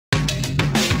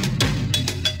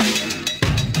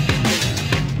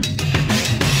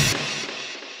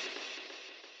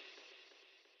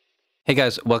Hey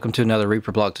guys, welcome to another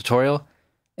Reaper blog tutorial.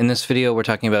 In this video, we're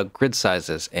talking about grid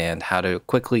sizes and how to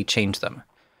quickly change them.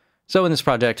 So in this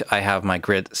project, I have my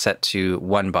grid set to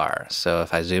 1 bar. So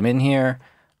if I zoom in here,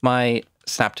 my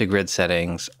snap to grid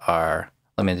settings are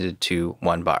limited to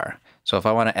 1 bar. So if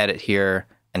I want to edit here,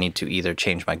 I need to either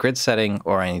change my grid setting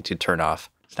or I need to turn off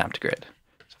snap to grid.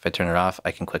 So if I turn it off,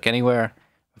 I can click anywhere.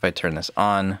 If I turn this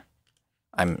on,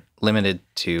 I'm limited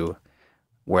to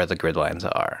where the grid lines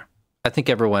are. I think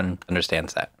everyone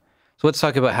understands that. So let's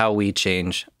talk about how we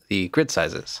change the grid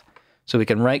sizes. So we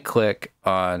can right click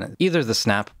on either the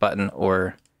snap button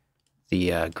or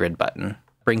the grid button.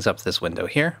 Brings up this window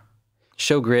here.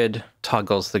 Show grid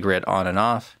toggles the grid on and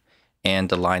off, and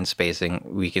the line spacing,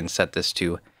 we can set this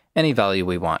to any value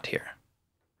we want here.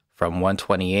 From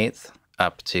 1/28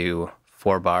 up to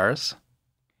 4 bars,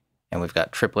 and we've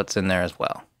got triplets in there as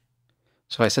well.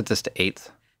 So if I set this to 1/8,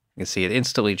 you can see it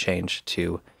instantly changed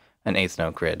to an 1/8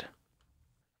 note grid.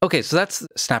 Okay, so that's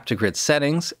snap to grid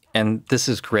settings, and this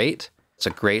is great. It's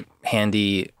a great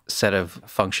handy set of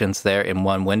functions there in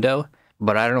one window,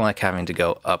 but I don't like having to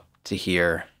go up to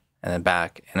here and then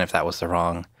back, and if that was the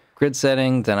wrong grid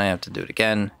setting, then I have to do it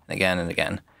again and again and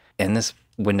again. And this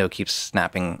window keeps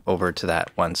snapping over to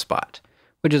that one spot,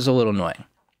 which is a little annoying.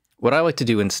 What I like to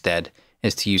do instead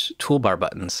is to use toolbar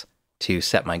buttons to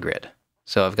set my grid.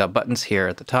 So I've got buttons here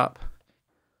at the top,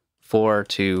 4,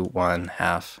 2, 1,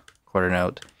 half, quarter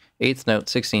note, 1/8 note,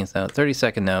 16th note,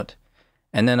 32nd note,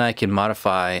 and then I can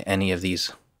modify any of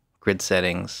these grid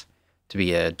settings to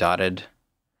be a dotted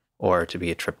or to be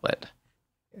a triplet.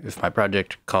 If my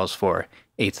project calls for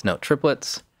 1/8 note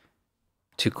triplets,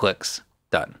 2 clicks,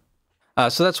 done.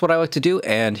 So that's what I like to do,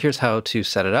 and here's how to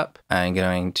set it up. I'm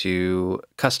going to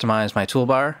customize my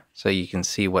toolbar so you can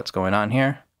see what's going on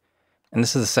here. And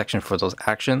this is the section for those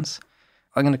actions.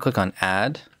 I'm going to click on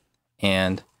Add,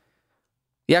 and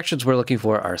the actions we're looking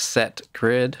for are set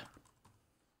grid,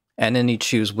 and then you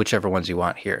choose whichever ones you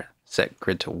want here. Set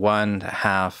grid to 1, to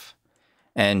half,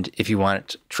 and if you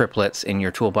want triplets in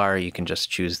your toolbar, you can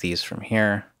just choose these from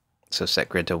here. So set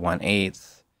grid to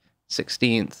 1/8,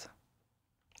 16th.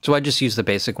 So I just use the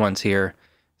basic ones here.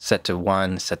 Set to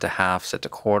 1, set to half, set to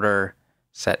quarter,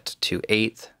 set to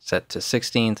 1/8, set to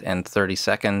 16th, and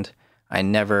 32nd. I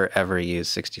never ever use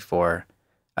 64.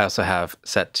 I also have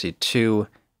set to 2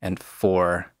 and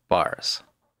 4 bars.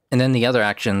 And then the other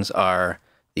actions are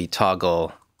the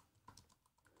toggle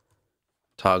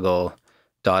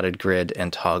dotted grid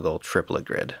and toggle triplet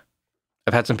grid.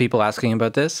 I've had some people asking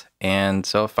about this, and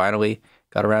so finally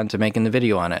got around to making the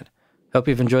video on it. Hope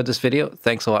you've enjoyed this video.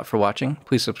 Thanks a lot for watching.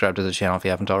 Please subscribe to the channel if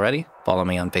you haven't already. Follow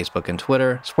me on Facebook and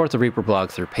Twitter. Support the Reaper blog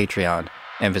through Patreon,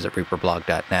 and visit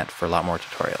reaperblog.net for a lot more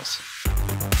tutorials.